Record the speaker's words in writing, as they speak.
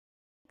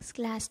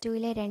Class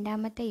 2-ലെ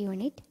രണ്ടാമത്തെ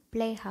unit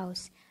play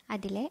house.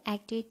 അതിലെ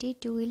activity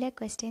 2-ലെ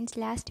questions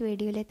last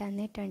വീഡിയോയിൽ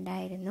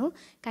തന്നിട്ടുണ്ടായിരുന്നു.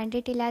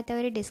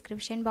 കണ്ടിട്ടില്ലാത്തവർ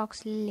ഡിസ്ക്രിപ്ഷൻ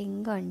ബോക്സിൽ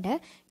ലിങ്ക് ഉണ്ട്.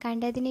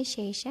 കണ്ടതിന്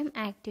ശേഷം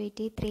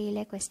ആക്ടിവിറ്റി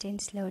 3-ലെ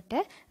ക്വസ്റ്റ്യൻസിലോട്ട്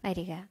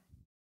വരിക.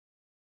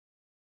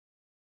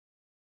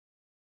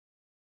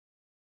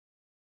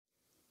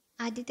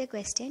 ആദ്യത്തെ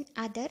question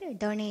other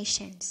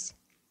donations.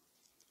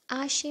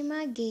 Ashima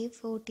gave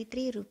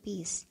 43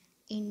 rupees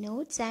in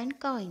notes and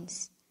coins.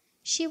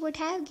 She would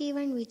have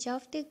given which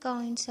of the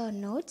coins or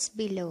notes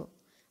below?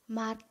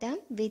 Mark them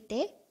with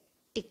a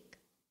tick.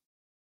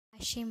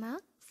 Ashima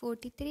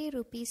 43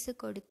 rupees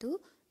കൊടുത്തു,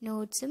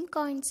 നോട്ട്സും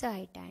കോയിൻസും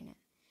ആയിട്ടാണ്.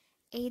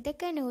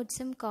 ഏതൊക്കെ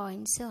നോട്ട്സും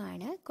കോയിൻസും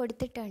ആണ്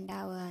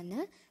കൊടുത്തിട്ടുണ്ടാവുക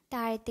എന്ന്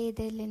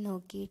താഴത്തേതിൽ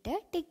നോക്കിയിട്ട്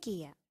ടിക്ക്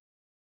ചെയ്യുക.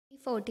 ഈ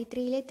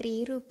 43-ലെ 3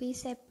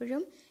 rupees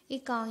എപ്പോഴും ഈ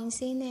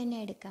കോയിൻസിൽ നിന്ന് തന്നെ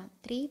എടുക്കാം.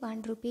 3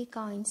 1 rupee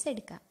കോയിൻസ്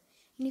എടുക്കാം.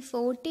 ഇനി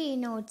 40 ഈ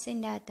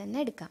നോട്ട്സിൻ്റെ അകത്തുനിന്ന്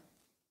എടുക്കാം.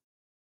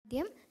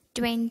 ആദ്യം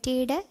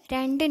 20-യുടെ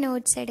 2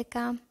 നോട്ട്സ്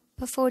എടുക്കാം.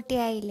 ഇപ്പോൾ 40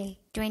 ആയില്ലേ.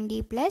 20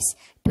 +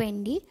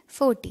 20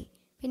 40.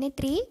 പിന്നെ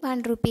 3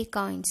 1 rupee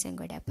കോയിൻസും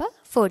കൂടെ, അപ്പോൾ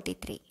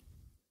 43.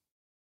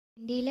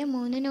 20-ലെ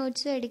 3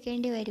 നോട്ട്സും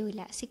എടുക്കേണ്ടി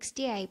വരില്ല,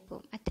 60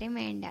 ആയിപ്പോവും. അത്രയും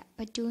വേണ്ട.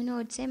 അപ്പോൾ 2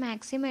 നോട്ട്സേ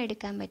മാക്സിമം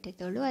എടുക്കാൻ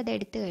പറ്റത്തുള്ളൂ.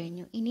 അതെടുത്തു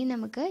കഴിഞ്ഞു. ഇനി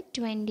നമുക്ക്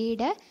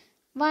 20-യുടെ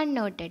 1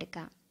 നോട്ട്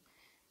എടുക്കാം.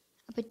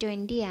 അപ്പോൾ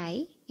 20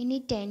 ആയി. ഇനി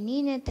 10-ൽ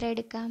നിന്ന് എത്ര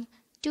എടുക്കാം?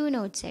 2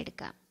 നോട്ട്സ്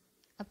എടുക്കാം.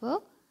 അപ്പോൾ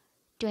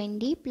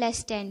 20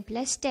 + 10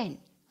 + 10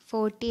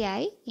 40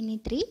 ആയി. ഇനി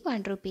 3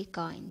 1 rupee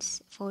കോയിൻസ്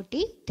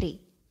 43.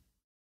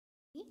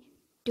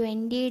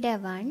 20-യുടെ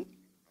 1,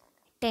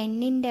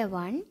 10-ൻ്റെ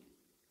 1,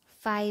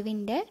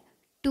 5-ൻ്റെ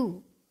 2,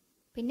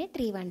 പിന്നെ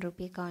 3 1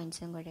 rupee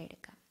കോയിൻസും കൂടെ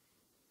എടുക്കാം.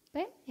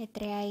 അപ്പം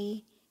എത്രയായി?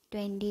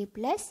 20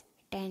 +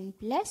 10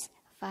 +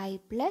 5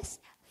 +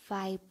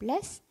 5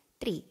 +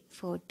 3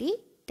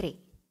 43.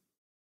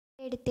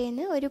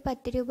 എടുത്തതിന് ഒരു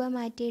 10 രൂപ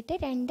മാറ്റിയിട്ട്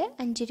 2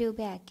 5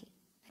 രൂപയാക്കി.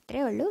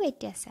 അത്രയേ ഉള്ളൂ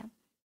വ്യത്യാസം.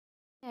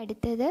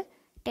 അടുത്തത്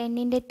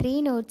 10-ൻ്റെ 3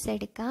 നോട്ട്സ്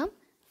എടുക്കാം,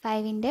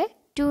 5-ൻ്റെ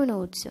 2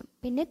 നോട്ട്സും,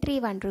 പിന്നെ 3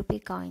 1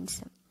 rupee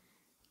കോയിൻസും.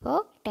 അപ്പോൾ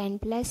 10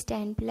 +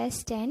 10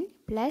 + 10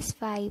 +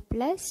 5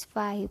 +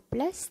 5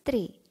 +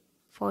 3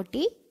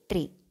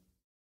 43.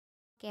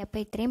 ഓക്കെ, അപ്പോൾ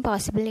ഇത്രയും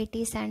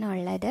പോസിബിലിറ്റീസ് ആണ്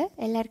ഉള്ളത്.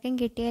 എല്ലാവർക്കും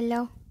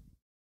കിട്ടിയല്ലോ.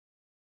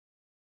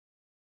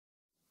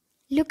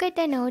 Look at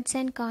the notes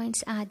and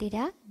coins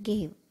Adira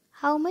gave.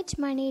 How much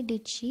money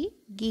did she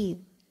give?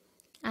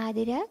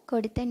 Athira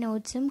കൊടുത്ത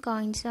നോട്ട്സും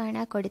കോയിൻസും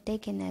ആണ്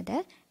കൊടുത്തേക്കുന്നത്.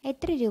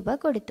 എത്ര രൂപ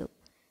കൊടുത്തു?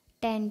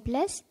 10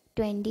 +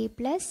 20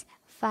 +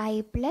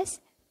 5 +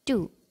 2.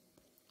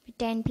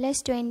 10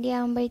 + 20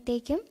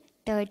 ആകുമ്പോഴത്തേക്കും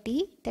 30,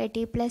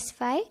 30 +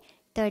 5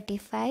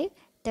 35,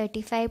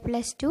 35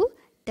 + 2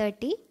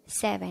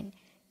 37.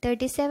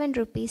 37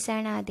 rupees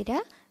ആണ് ആതിര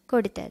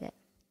കൊടുത്തത്.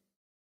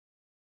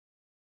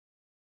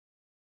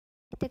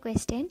 അടുത്ത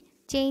question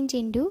change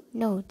in to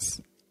notes.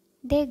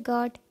 They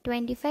got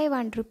 25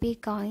 1 rupee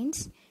coins.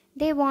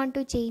 They want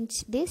to change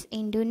this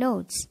into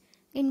notes.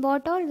 In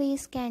what all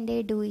ways can they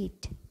do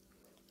it?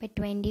 ഇപ്പോൾ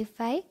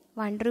 25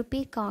 1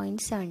 rupee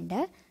coins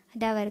ഉണ്ട്.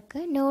 അതവർക്ക്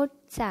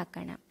നോട്ട്സ്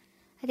ആക്കണം.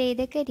 അത്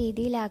ഏതൊക്കെ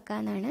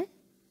രീതിയിലാക്കാമെന്നാണ്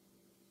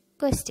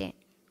ക്വസ്റ്റ്യൻ.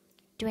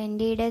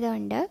 20-യുടെ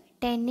ഉണ്ട്,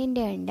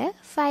 10-ൻ്റെ ഉണ്ട്,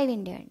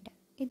 5-ൻ്റെ ഉണ്ട്.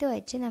 ഇത്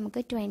വെച്ച്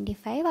നമുക്ക്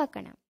 25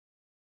 ആക്കണം.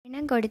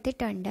 എണ്ണം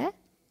കൊടുത്തിട്ടുണ്ട്.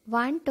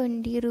 1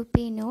 20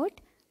 rupee നോട്ട്,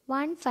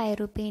 1 5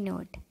 rupee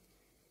നോട്ട്.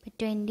 അപ്പോൾ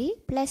 20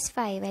 +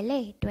 5 അല്ലേ,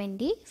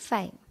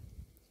 25.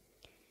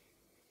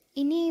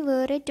 ഇനി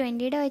വേറെ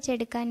 20-യുടെ വെച്ച്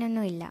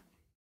എടുക്കാനൊന്നുമില്ല.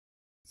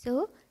 സോ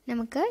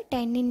നമുക്ക്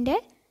 10-ൻ്റെ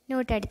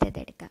നോട്ട് അടുത്തത്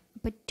എടുക്കാം.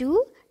 അപ്പോൾ 2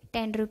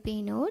 10 rupee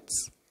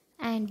notes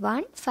and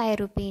 1 5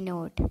 rupee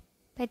not.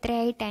 അപ്പോൾ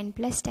എത്രയായി? 10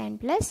 + 10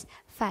 +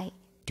 5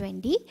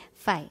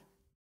 25.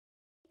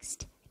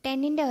 നെക്സ്റ്റ്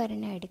 10-ൻ്റെ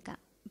ഒരെണ്ണം എടുക്കാം.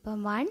 അപ്പം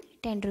 1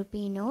 10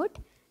 rupee not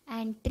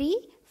and 3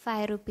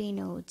 5 rupee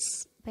notes.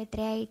 അപ്പോൾ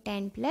എത്രയായി?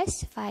 10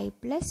 + 5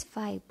 +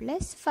 5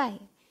 + 5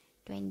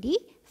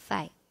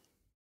 25.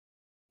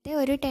 ഇത്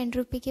ഒരു 10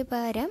 rupeeക്ക്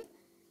പകരം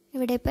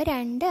ഇവിടെ ഇപ്പോൾ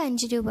 2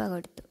 5 രൂപ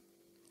കൊടുത്തു.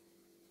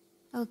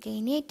 ഓക്കെ,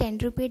 ഇനി 10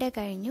 rupeeയുടെ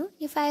കഴിഞ്ഞു.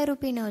 ഈ 5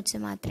 rupee നോട്ട്സ്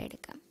മാത്രം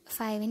എടുക്കാം.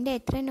 5-ൻ്റെ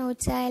എത്ര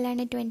നോട്ട്സ്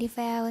ആയാലാണ്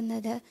 25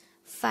 ആവുന്നത്?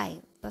 5.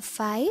 അപ്പോൾ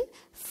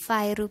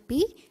 5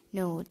 rupee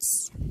നോട്ട്സ്.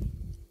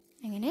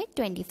 അങ്ങനെ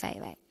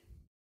 25 ആയി.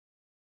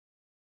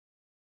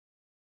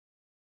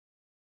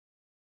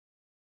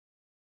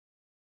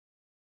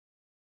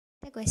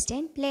 The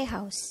question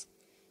playhouse.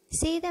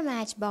 See the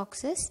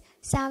matchboxes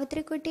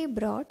Savitrikutti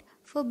brought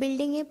for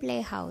building a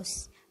playhouse.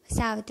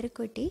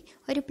 സാവിത്രിക്കുട്ടി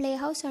ഒരു പ്ലേ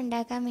ഹൗസ്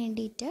ഉണ്ടാക്കാൻ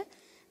വേണ്ടിയിട്ട്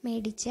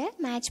മേടിച്ച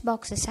മാച്ച്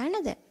ബോക്സസ്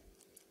ആണത്.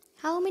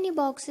 How many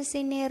boxes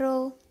in A raw?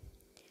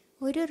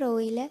 ഒരു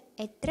റോയിൽ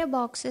എത്ര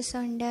ബോക്സസ്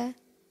ഉണ്ട്?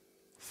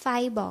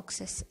 5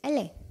 boxes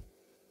അല്ലേ.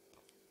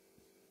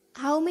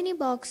 How many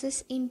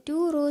boxes in 2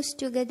 rows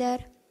together?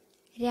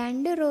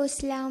 2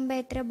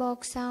 റോസിലാവുമ്പോൾ എത്ര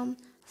ബോക്സ് ആവും?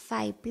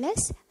 5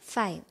 +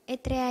 5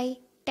 എത്രയായി?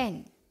 10.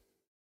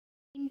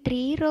 ഇൻ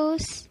 3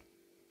 rows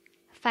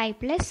 5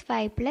 +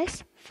 5 +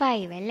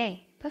 5 അല്ലേ,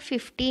 അപ്പോൾ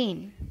 15.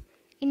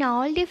 ഇൻ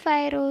ഓൾ ദി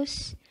 5 rows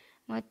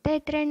മൊത്തം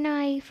എത്ര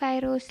എണ്ണമായി 5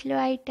 റോസിലും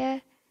ആയിട്ട്?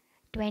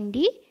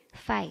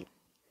 25.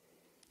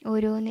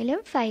 ഓരോന്നിലും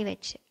 5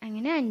 വെച്ച്.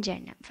 അങ്ങനെ 5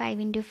 എണ്ണം. 5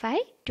 ×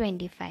 5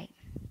 25.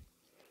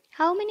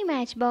 How many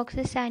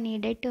matchboxes are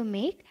needed to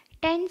make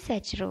 10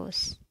 such rows?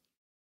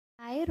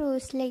 5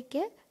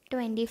 റോസിലേക്ക്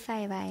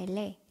 25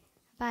 ആയല്ലേ.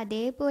 അപ്പോൾ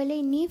അതേപോലെ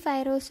ഇനി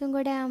 5 റോസും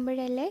കൂടെ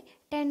ആകുമ്പോഴല്ലേ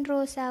 10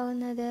 റോസ്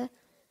ആവുന്നത്.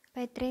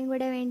 അപ്പോൾ എത്രയും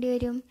കൂടെ വേണ്ടി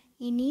വരും?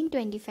 ഇനിയും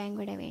 25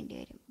 കൂടെ വേണ്ടി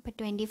വരും. അപ്പോൾ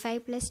 25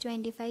 +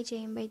 25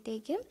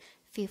 ചെയ്യുമ്പോഴത്തേക്കും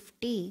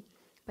 50.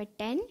 അപ്പോൾ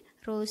 10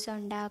 റോസ്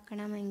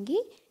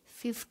ഉണ്ടാക്കണമെങ്കിൽ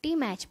 50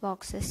 മാച്ച്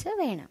ബോക്സസ്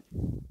വേണം.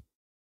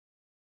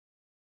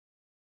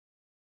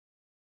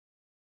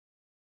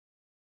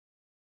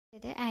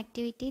 ഇത്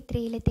ആക്ടിവിറ്റി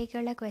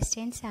 3ലേക്കുള്ള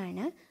ക്വസ്റ്റ്യൻസ്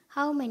ആണ്.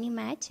 How many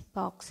match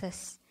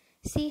boxes?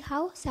 See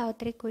how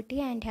Savitrikutti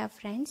and her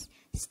friends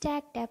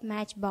stacked up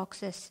match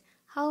boxes.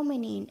 How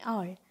many in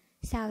all?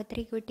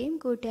 സാവിത്രിക്കുട്ടിയും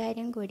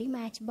കൂട്ടുകാരും കൂടി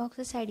മാച്ച്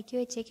ബോക്സസ് അടുക്കി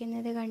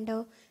വെച്ചേക്കുന്നത് കണ്ടോ?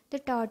 ഇത്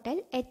ടോട്ടൽ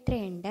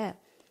എത്രയുണ്ട്?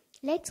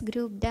 Let's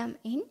group them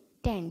in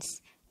tense.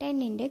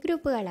 10ൻ്റെ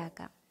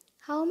ഗ്രൂപ്പുകളാക്കാം.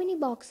 How many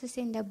boxes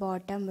in the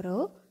bottom row?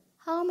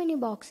 How many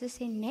boxes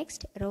in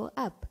next raw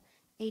up?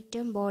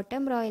 ഏറ്റവും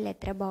bottom റോയിൽ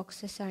എത്ര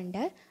boxes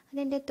ഉണ്ട്?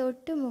 അതിൻ്റെ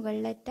തൊട്ട്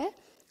മുകളിലത്തെ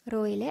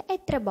റോയിൽ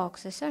എത്ര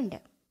ബോക്സസ് ഉണ്ട്?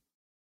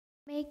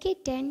 Make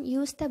it 10,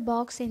 use the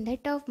box in the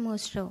top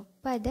most raw.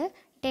 അപ്പോൾ അത്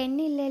 10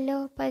 ഇല്ലല്ലോ.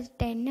 അപ്പോൾ അത്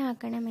 10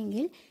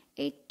 ആക്കണമെങ്കിൽ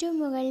ഏറ്റവും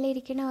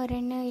മുകളിലിരിക്കുന്ന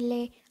ഒരെണ്ണം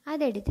ഇല്ലേ,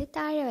 അതെടുത്ത്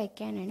താഴെ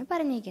വയ്ക്കാനാണ്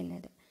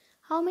പറഞ്ഞിരിക്കുന്നത്.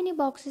 How many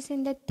boxes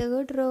in the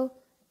third row?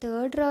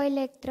 Third റോയിൽ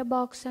എത്ര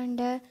ബോക്സ്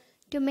ഉണ്ട്?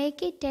 To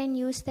make it 10,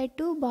 use the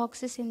 2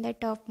 boxes in the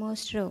top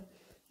most raw.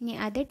 ഇനി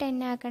അത്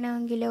 10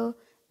 ആക്കണമെങ്കിലോ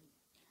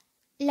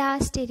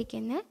ലാസ്റ്റ്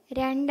ഇരിക്കുന്ന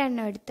 2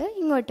 എണ്ണം എടുത്ത്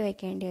ഇങ്ങോട്ട്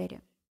വയ്ക്കേണ്ടി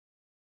വരും.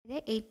 ഇത്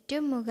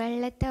ഏറ്റവും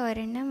മുകളിലത്തെ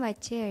ഒരെണ്ണം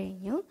വച്ച്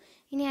കഴിഞ്ഞു.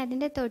 ഇനി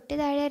അതിൻ്റെ തൊട്ട്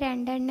താഴെ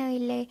 2 എണ്ണം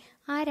ഇല്ലേ,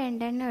 ആ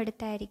 2 എണ്ണം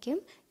എടുത്തായിരിക്കും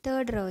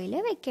തേർഡ് റോയിൽ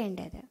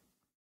വെക്കേണ്ടത്.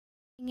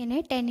 ഇങ്ങനെ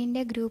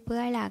 10ൻ്റെ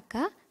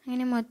ഗ്രൂപ്പുകളാക്കുക.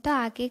 അങ്ങനെ മൊത്തം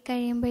ആക്കി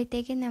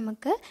കഴിയുമ്പോഴത്തേക്കും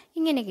നമുക്ക്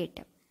ഇങ്ങനെ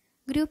കിട്ടും.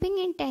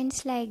 Grouping in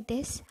tense like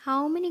this. How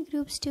many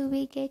groups to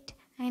we get?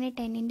 അങ്ങനെ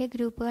 10ൻ്റെ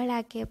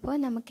ഗ്രൂപ്പുകളാക്കിയപ്പോൾ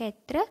നമുക്ക്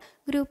എത്ര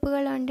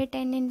ഗ്രൂപ്പുകളുണ്ട്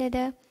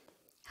 10ൻ്റെത്?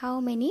 How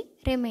many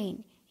remain?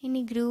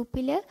 ഇനി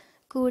ഗ്രൂപ്പിൽ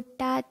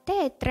കൂട്ടാത്ത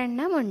എത്ര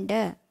എണ്ണം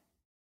ഉണ്ട്?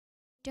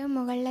 ഏറ്റവും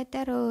മുകളിലത്തെ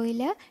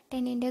റോയിൽ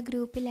 10ൻ്റെ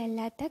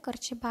ഗ്രൂപ്പിലല്ലാത്ത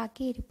കുറച്ച്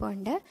ബാക്കി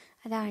ഇരിപ്പുണ്ട്.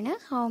 അതാണ്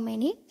how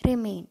many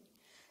remain.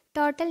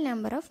 Total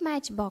number of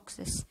match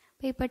boxes.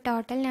 അപ്പോൾ ഇപ്പോൾ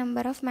total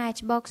number of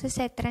match boxes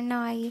എത്ര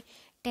എണ്ണമായി?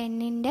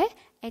 10ൻ്റെ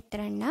എത്ര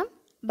എണ്ണം,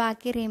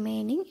 ബാക്കി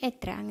റിമൈനിങ്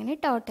എത്ര, അങ്ങനെ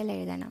ടോട്ടൽ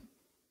എഴുതണം.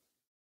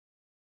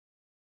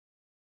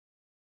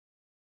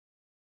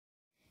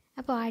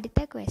 അപ്പോൾ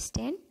അടുത്ത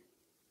question.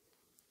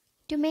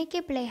 To make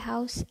a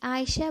playhouse,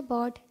 Aisha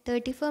bought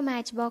 34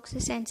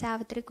 matchboxes and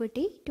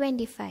Savitrikutti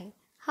 25.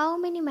 How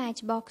many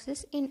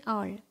matchboxes in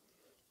all?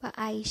 അപ്പോൾ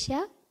ഐഷ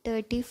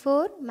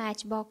 34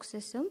 മാച്ച്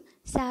ബോക്സസും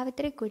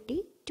സാവിത്രിക്കുട്ടി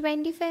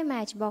 25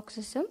 മാച്ച്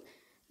ബോക്സസും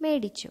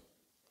മേടിച്ചു.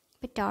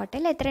 അപ്പോൾ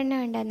ടോട്ടൽ എത്ര എണ്ണം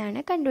ഉണ്ടെന്നാണ്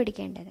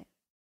കണ്ടുപിടിക്കേണ്ടത്.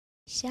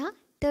 ഐഷ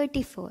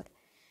 34.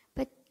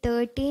 അപ്പോൾ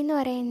 30 എന്ന്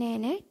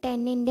പറയുന്നതിന്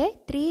 10ൻ്റെ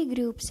 3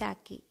 ഗ്രൂപ്പ്സ്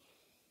ആക്കി.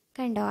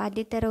 കണ്ടോ?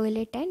 ആദ്യത്തെ റോയിൽ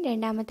 10,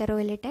 രണ്ടാമത്തെ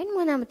റോയിൽ 10,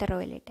 മൂന്നാമത്തെ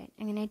റോയിൽ 10.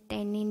 അങ്ങനെ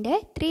 10ൻ്റെ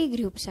 3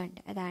 ഗ്രൂപ്പ്സ് ഉണ്ട്.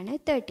 അതാണ്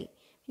 30.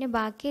 പിന്നെ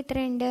ബാക്കി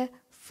എത്രയുണ്ട്?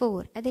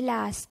 4. അത്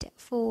ലാസ്റ്റ്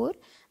 4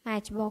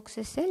 മാച്ച്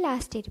ബോക്സസ്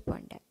ലാസ്റ്റ്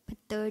ഇരിപ്പുണ്ട്. അപ്പം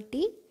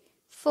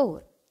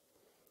 34.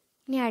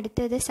 ഇനി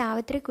അടുത്തത്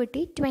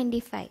സാവിത്രിക്കുട്ടി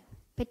 25.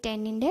 ഇപ്പം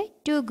 10ൻ്റെ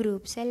 2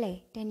 ഗ്രൂപ്പ്സ് അല്ലേ?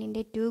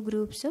 10ൻ്റെ 2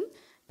 ഗ്രൂപ്പ്സും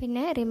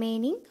പിന്നെ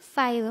റിമൈനിങ്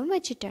 5ഉം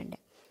വെച്ചിട്ടുണ്ട്.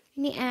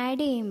 ഇനി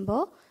ആഡ്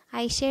ചെയ്യുമ്പോൾ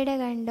ഐഷയുടെ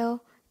കണ്ടോ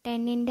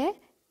 10ൻ്റെ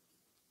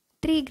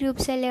 3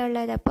 ഗ്രൂപ്പ്സ് അല്ലേ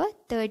ഉള്ളത്. അപ്പോൾ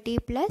 30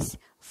 +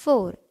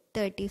 4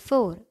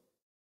 34.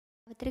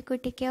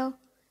 സാവിത്രിക്കുട്ടിക്കോ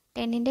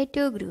 10ൻ്റെ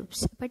 2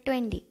 ഗ്രൂപ്പ്സ്. അപ്പോൾ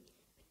 20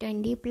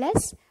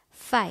 +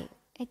 5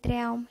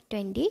 എത്രയാവും?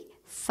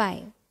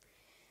 25.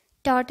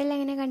 ടോട്ടൽ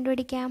എങ്ങനെ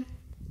കണ്ടുപിടിക്കാം?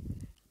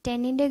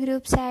 10ൻ്റെ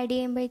ഗ്രൂപ്പ്സ് ആഡ്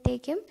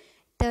ചെയ്യുമ്പോഴത്തേക്കും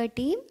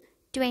 30ഉം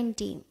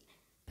 20ഉം.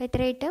 അപ്പോൾ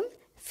എത്ര കിട്ടും?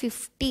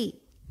 50.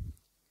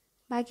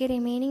 ബാക്കി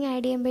റിമൈനിങ്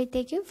ആഡ്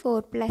ചെയ്യുമ്പോഴത്തേക്കും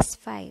 4 +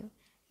 5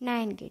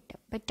 9 കിട്ടും.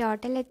 അപ്പോൾ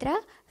ടോട്ടൽ എത്ര?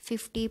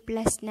 50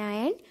 +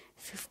 9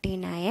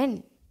 59.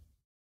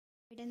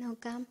 ഇവിടെ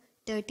നോക്കാം.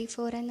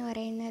 34 എന്ന്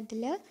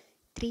പറയുന്നതിൽ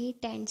 3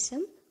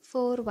 10s-ഉം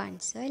 4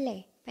 1s-ഉം അല്ലേ?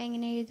 അപ്പോൾ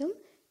എങ്ങനെ എഴുതും?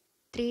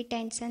 3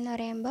 10s എന്ന്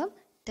പറയുമ്പം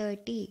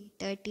 30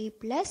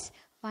 +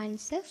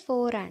 1s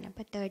 4 ആണ്.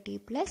 അപ്പോൾ 30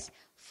 +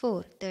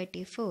 4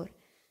 34.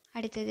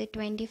 അടുത്തത്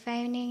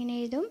 25നെ എങ്ങനെ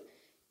എഴുതും?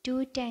 2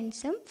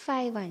 10s-ഉം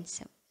 5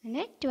 1s-ഉം.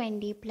 അങ്ങനെ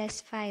 20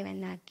 + 5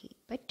 എന്നാക്കി.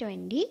 അപ്പോൾ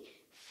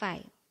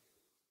 25.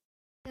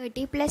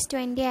 30 +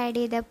 20 ആഡ്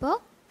ചെയ്തപ്പോൾ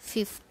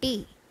 50.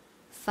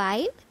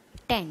 5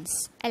 10s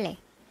അല്ലേ?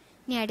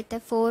 ഇനി അടുത്ത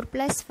 4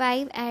 +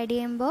 5 ആഡ്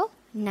ചെയ്യുമ്പോൾ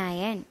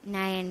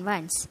 9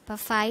 1s. അപ്പോൾ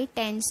 5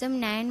 10s-ഉം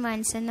 9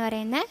 1s എന്ന്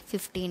പറയുന്ന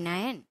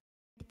 59.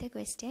 അടുത്ത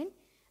question.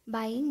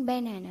 Buying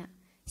banana.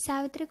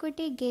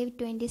 സാവിത്രിക്കുട്ടി gave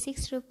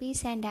 26 rupees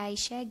and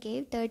Aisha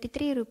gave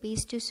 33 rupees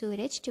to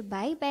Suraj to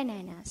buy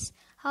bananas.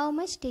 How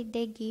much did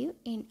they give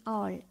in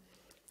all?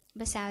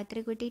 അപ്പോൾ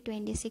സാവിത്രിക്കുട്ടി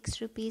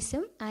 26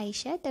 rupees-ഉം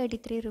ആയിഷ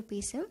 33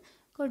 rupees-ഉം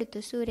കൊടുത്തു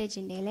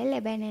സൂരജിൻ്റെ അല്ലേ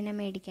ബനാന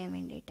മേടിക്കാൻ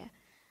വേണ്ടിയിട്ട്.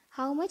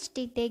 How much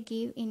did they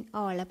give in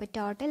all? അപ്പോൾ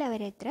ടോട്ടൽ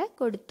അവരെത്ര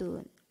കൊടുത്തു?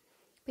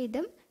 അപ്പോൾ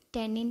ഇതും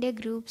 10ൻ്റെ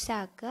ഗ്രൂപ്പ്സ്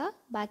ആക്കുക.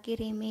 ബാക്കി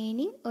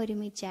റിമൈനിങ്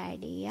ഒരുമിച്ച്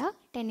ആഡ് ചെയ്യുക.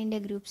 10ൻ്റെ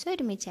ഗ്രൂപ്പ്സ്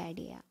ഒരുമിച്ച് ആഡ്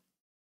ചെയ്യുക.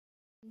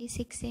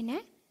 26ന്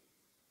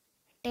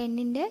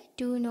 10ൻ്റെ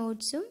 2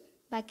 നോട്ട്സും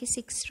ബാക്കി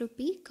 6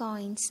 rupee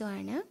കോയിൻസും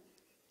ആണ്.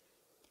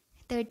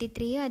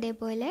 33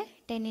 അതേപോലെ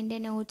 10ൻ്റെ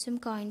നോട്ട്സും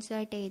കോയിൻസും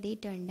ആയിട്ട്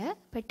എഴുതിയിട്ടുണ്ട്.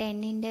 അപ്പോൾ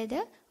 10ൻ്റെത്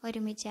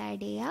ഒരുമിച്ച്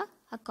ആഡ് ചെയ്യുക,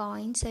 ആ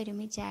കോയിൻസ്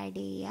ഒരുമിച്ച്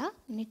ആഡ് ചെയ്യുക,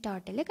 ഇനി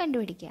ടോട്ടൽ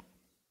കണ്ടുപിടിക്കുക.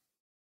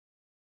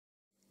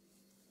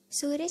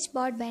 Sooraj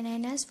bought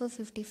bananas for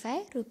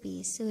 55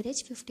 rupees.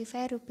 Sooraj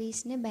 55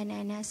 rupeesന്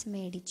bananas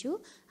മേടിച്ചു.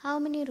 How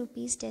many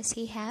rupees does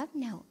he have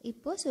now?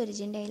 ഇപ്പോൾ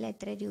സൂരജിൻ്റെ കയ്യിൽ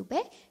എത്ര രൂപ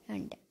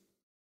ഉണ്ട്?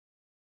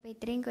 അപ്പോൾ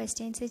ഇത്രയും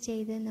ക്വസ്റ്റ്യൻസ്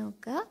ചെയ്ത്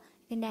നോക്കുക.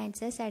 ഇതിൻ്റെ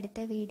ആൻസേഴ്സ് അടുത്ത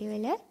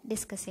വീഡിയോയിൽ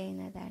ഡിസ്കസ്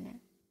ചെയ്യുന്നതാണ്.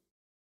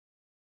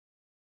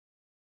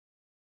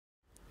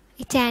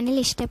 ഈ ചാനൽ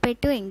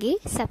ഇഷ്ടപ്പെട്ടു എങ്കിൽ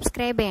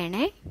സബ്സ്ക്രൈബ്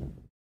ചെയ്യണേ.